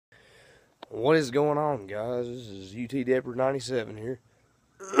What is going on, guys? This is UT Depper 97 here.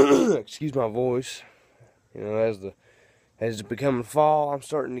 Excuse my voice. You know, as it's becoming fall, I'm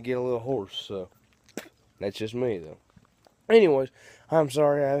starting to get a little hoarse, so that's just me, though. Anyways, I'm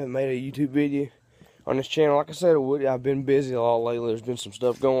sorry I haven't made a YouTube video on this channel. Like I said I would, I've been busy a lot lately. There's been some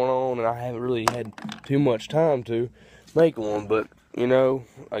stuff going on, and I haven't really had too much time to make one. But, you know,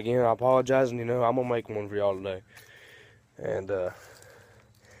 again, I apologize, and, you know, I'm going to make one for y'all today. And,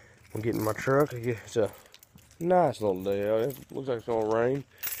 I'm getting my truck. It's a nice little day out. It looks like it's going to rain.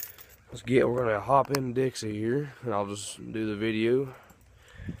 We're going to hop in Dixie here, and I'll just do the video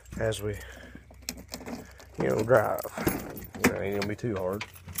as we, you know, drive. You know, it ain't going to be too hard.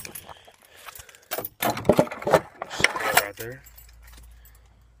 Right there.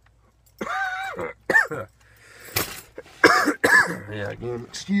 Yeah, again,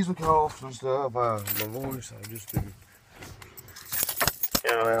 excuse the coughs and stuff. My voice, I've just been,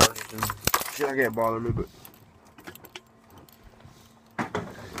 you know, allergies and shit. I can't bother me, but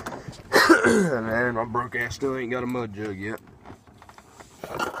and my broke ass still ain't got a mud jug yet.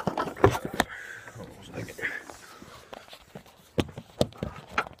 Hold on a second.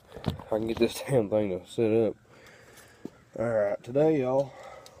 I can get this damn thing to set up. Alright, today, y'all,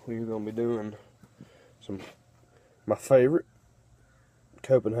 we're gonna be doing my favorite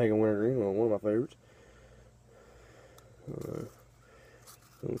Copenhagen wintergreen. Well, one of my favorites.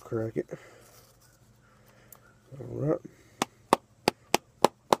 We'll crack it. Alright.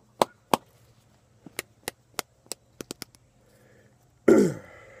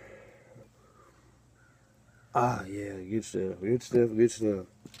 Ah, yeah, good stuff, good stuff, good stuff.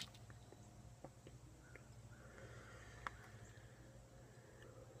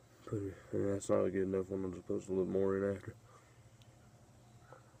 That's not good enough. I'm going to put a little more in after.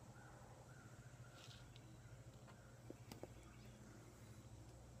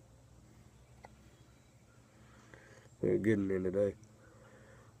 We're getting in today.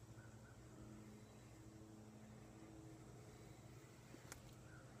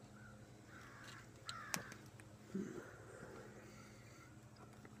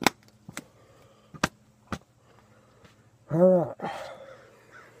 Alright.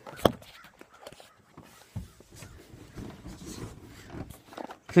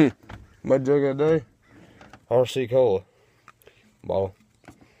 My jug that day, RC Cola bottle.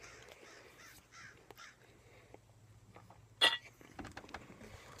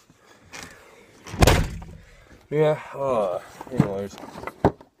 Yeah, anyways,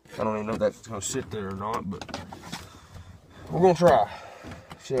 I don't even know if that's gonna sit there or not, but we're gonna try.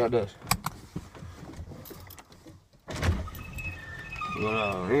 See how it does.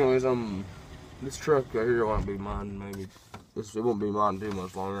 But anyways, this truck right here won't be mine. Maybe it won't be mine too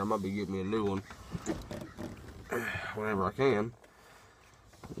much longer. I might be getting me a new one whenever I can.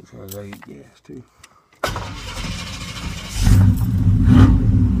 I'm trying to eat gas too.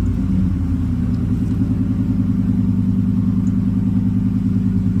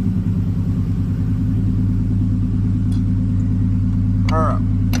 Alright.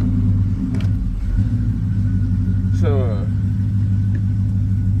 So,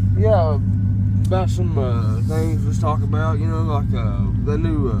 yeah, about some things let's talk about, you know, like the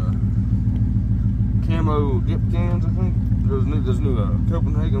new camo dip cans, I think. There's new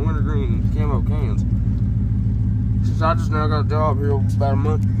Copenhagen wintergreen camo cans. Since I just now got a job here about a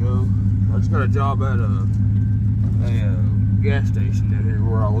month ago, I just got a job at a gas station down here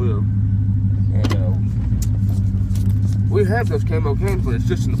where I live. And we have those camo cans, but it's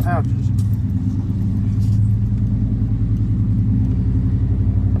just in the pouches.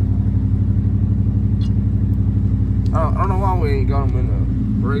 I don't know why we ain't got them in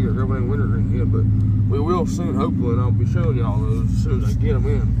a regular Copenhagen wintergreen yet, but we will soon, hopefully, and I'll be showing y'all those as soon as I get them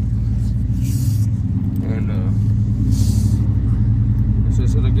in. And as soon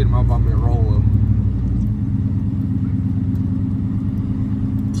as I get them, I'll buy me a roll of them.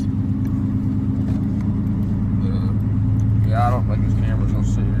 Yeah, I don't think this camera's gonna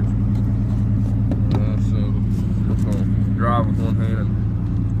sit here. So I'm just gonna drive with one hand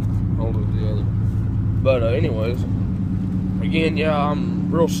and hold it with the other. But anyways, again, yeah,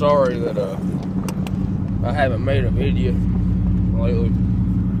 I'm real sorry that I haven't made a video lately.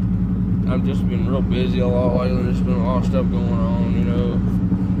 I've just been real busy a lot lately. There's been a lot of stuff going on, you know.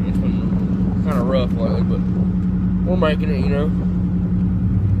 It's been kind of rough lately, but we're making it, you know.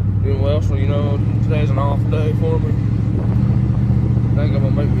 Doing well, so, you know, today's an off day for me. I think I'm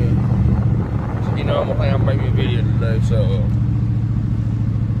gonna make me, you know, I'm gonna make me a video today, so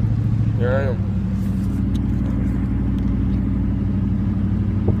here I am.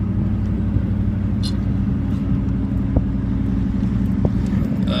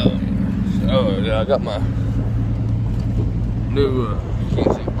 I got my new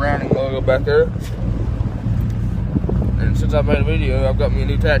Kingsport Browning logo back there. And since I made a video, I've got me a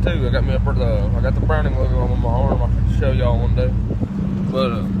new tattoo. I got the Browning logo on my arm. I can show y'all one day.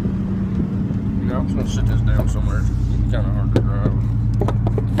 But you know, I'm just gonna sit this down somewhere. It's kind of hard to drive.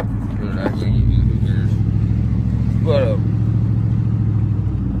 Who cares? But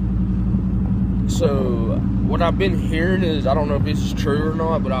so what I've been hearing is, I don't know if this is true or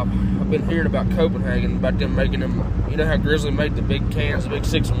not, but I've been hearing about Copenhagen, about them making them. You know how Grizzly made the big cans, the big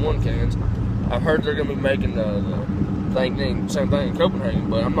 6-in-1 cans. I've heard they're gonna be making the same thing in Copenhagen,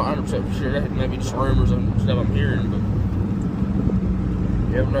 but I'm not 100% sure. That may be just rumors and stuff I'm hearing, but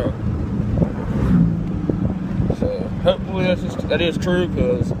you never know. So hopefully that is true,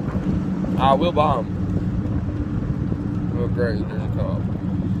 because I will buy them. Oh great, there's a cop.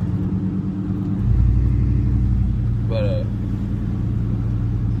 But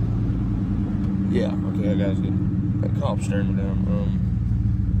yeah, okay, I gotta get that cop staring me down.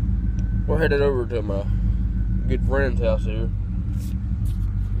 We're headed over to my good friend's house here,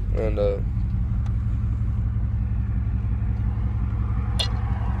 and I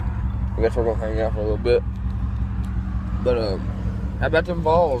guess we're gonna hang out for a little bit. But how about them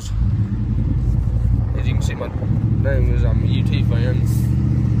Vols? As you can see, my name is, I'm a UT fan.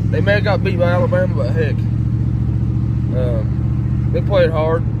 They may have got beat by Alabama, but heck, they played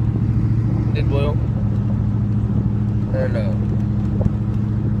hard, did well, and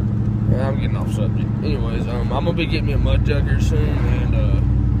I'm getting off subject. Anyways, I'm gonna be getting me a mud jug here soon, and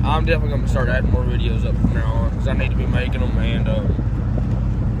I'm definitely gonna start adding more videos up from now on, because I need to be making them, and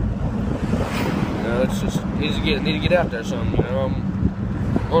you know, it's just need to get out there some. You know,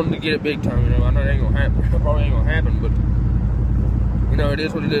 I'm wanting to get it big time. You know, I know it ain't gonna happen. It probably ain't gonna happen, but you know, it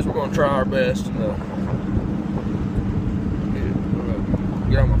is what it is. We're gonna try our best, and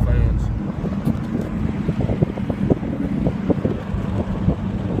get on my fans.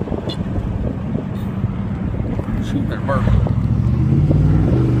 Shoot that bird.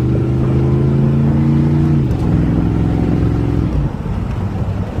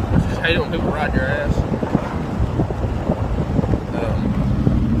 I just hate it when people ride your ass.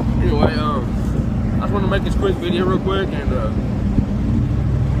 Anyway, I just want to make this quick video real quick and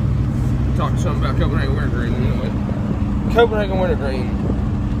talk something about Copenhagen wintergreen. Anyway, Copenhagen wintergreen.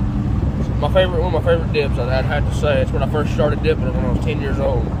 One of my favorite dips. I'd have to say it's when I first started dipping it when I was 10 years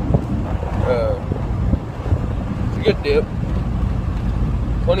old. It's a good dip,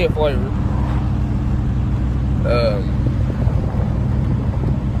 plenty of flavor.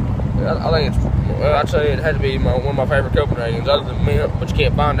 I think it's. I'd say it had to be one of my favorite Copenhagens, other than mint, but you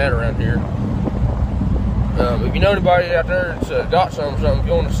can't find that around here. If you know anybody out there that's got something, if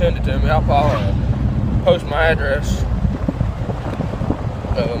you want to send it to me, I'll post my address,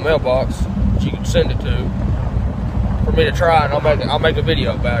 mailbox that you can send it to for me to try, and I'll make a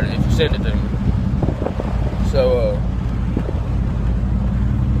video about it if you send it to me. So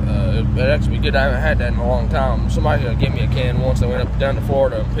it'd actually be good. I haven't had that in a long time. Somebody gave me a can once. I went up down to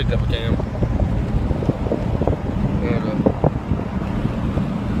Florida and picked up a can.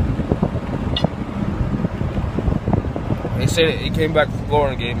 And he said he came back from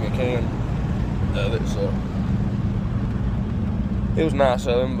Florida and gave me a can of it. So it was nice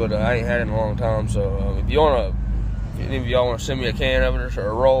of him, but I ain't had it in a long time. So if any of y'all want to send me a can of it or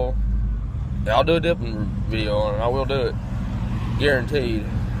a roll, I'll do a dipping video on it. I will do it, guaranteed.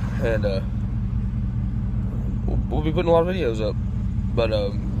 And we'll be putting a lot of videos up. But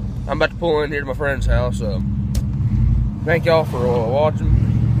I'm about to pull in here to my friend's house. Thank y'all for watching,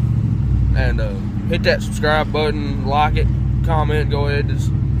 and hit that subscribe button, like it, comment, go ahead,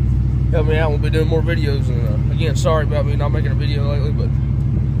 just help me out. We'll be doing more videos. And again, sorry about me not making a video lately, but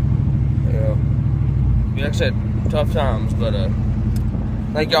you know, like I said, tough times. But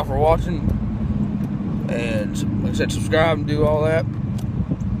thank y'all for watching, and like I said, subscribe and do all that.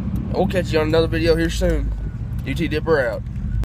 We'll catch you on another video here soon. UT Dipper out.